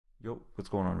Yo, what's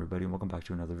going on everybody, and welcome back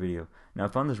to another video. Now I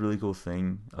found this really cool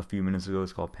thing a few minutes ago.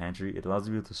 It's called Pantry. It allows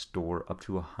you to store up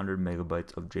to 100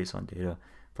 megabytes of JSON data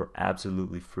for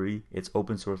absolutely free. It's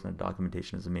open source and the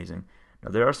documentation is amazing. Now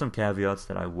there are some caveats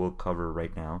that I will cover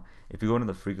right now. If you go into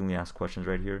the frequently asked questions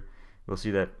right here, you'll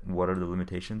see that what are the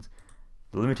limitations.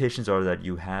 The limitations are that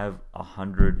you have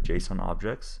 100 JSON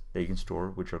objects that you can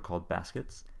store, which are called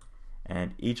baskets.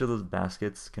 And each of those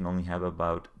baskets can only have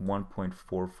about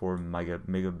 1.44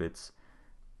 megabits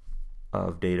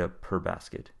of data per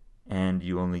basket, and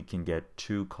you only can get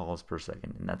 2 calls per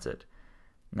second, and that's it.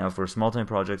 Now for small-time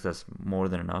projects that's more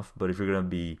than enough, but if you're going to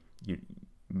be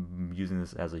using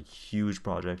this as a huge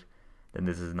project, then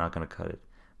this is not going to cut it.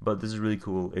 But this is really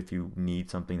cool if you need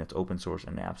something that's open source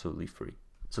and absolutely free.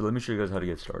 So let me show you guys how to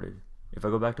get started. If I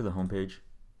go back to the homepage,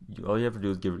 all you have to do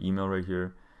is give your email right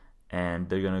here, and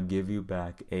they're gonna give you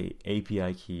back a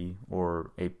API key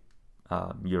or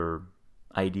your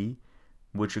ID,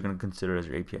 which you're gonna consider as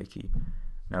your API key.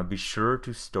 Now be sure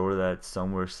to store that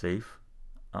somewhere safe,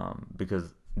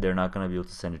 because they're not gonna be able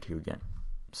to send it to you again.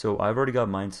 So I've already got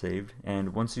mine saved,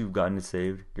 and once you've gotten it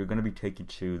saved, you're gonna be taken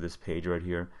to this page right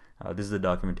here. This is the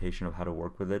documentation of how to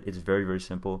work with it. It's very, very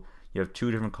simple. You have 2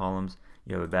 different columns.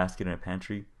 You have a basket and a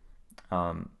pantry.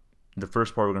 The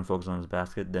first part we're going to focus on is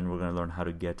basket, then we're going to learn how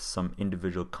to get some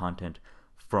individual content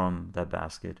from that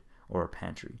basket or a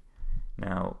pantry.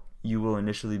 Now, you will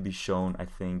initially be shown, I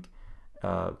think,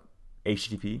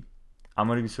 HTTP. I'm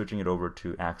going to be switching it over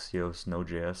to Axios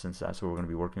Node.js since that's what we're going to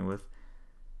be working with.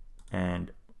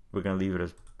 And we're going to leave it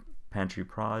as pantry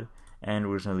prod, and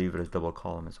we're just going to leave it as double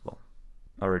column as well.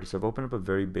 Alrighty, so I've opened up a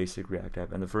very basic React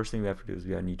app, and the first thing we have to do is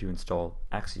we need to install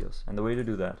Axios. And the way to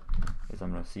do that is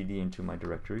I'm going to cd into my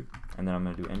directory, and then I'm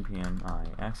going to do npm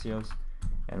i Axios,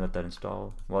 and let that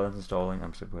install. While that's installing,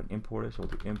 I'm just going to go ahead and import it. So I'll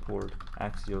do import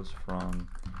Axios from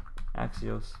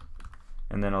Axios,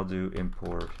 and then I'll do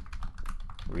import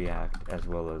React as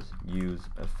well as use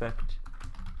effect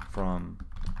from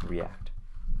React.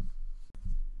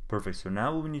 Perfect, so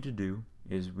now what we need to do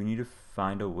is we need to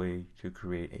find a way to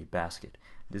create a basket.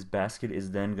 This basket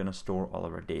is then going to store all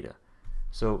of our data.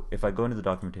 So if I go into the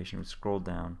documentation and scroll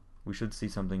down, we should see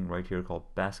something right here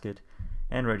called basket,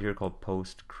 and right here called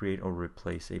post, create or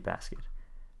replace a basket.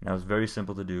 Now it's very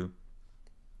simple to do.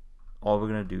 All we're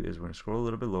going to do is we're going to scroll a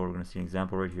little bit lower. We're going to see an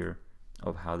example right here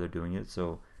of how they're doing it.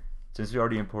 So since we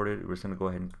already imported, we're just going to go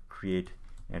ahead and create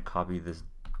and copy this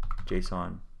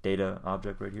JSON data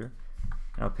object right here.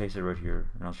 And I'll paste it right here,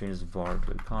 and I'll change this var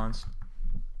to a const,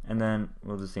 and then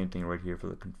we'll do the same thing right here for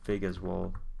the config as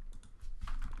well,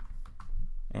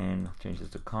 and I'll change this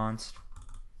to const.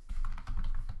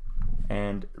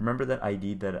 And remember that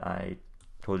ID that I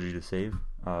told you to save?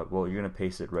 Well, you're gonna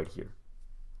paste it right here.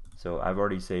 So I've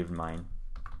already saved mine,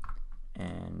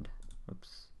 and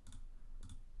oops,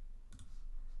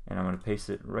 and I'm gonna paste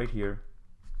it right here.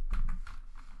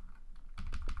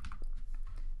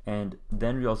 And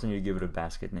then we also need to give it a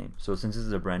basket name. So since this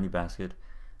is a brand new basket,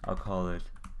 I'll call it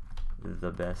the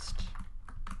best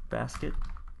basket.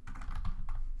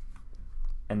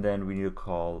 And then we need to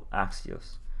call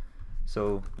Axios.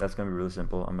 So that's going to be really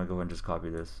simple. I'm going to go ahead and just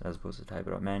copy this as opposed to type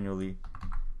it out manually.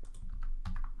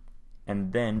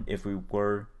 And then if we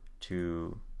were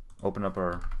to open up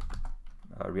our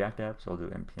React app, so I'll do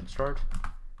npm start,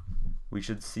 we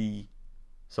should see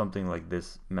something like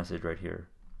this message right here.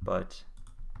 But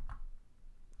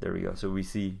there we go. So we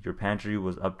see your pantry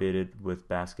was updated with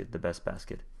basket, the best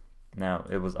basket. Now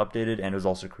it was updated and it was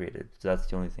also created. So that's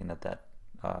the only thing that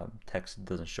text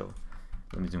doesn't show.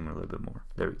 Let me zoom in a little bit more.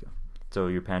 There we go. So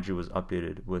your pantry was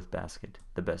updated with basket,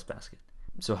 the best basket.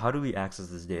 So how do we access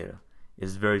this data?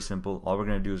 It's very simple. All we're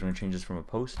going to do is we're going to change this from a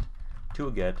post to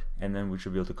a get, and then we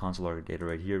should be able to console our data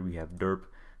right here. We have derp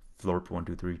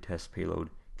florp123 test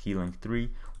payload key length 3,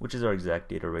 which is our exact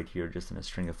data right here, just in a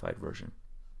stringified version.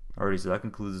 Alrighty, so that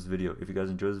concludes this video. If you guys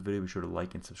enjoyed this video, be sure to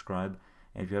like and subscribe.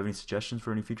 And if you have any suggestions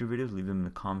for any future videos, leave them in the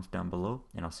comments down below.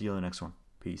 And I'll see you on the next one.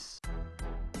 Peace.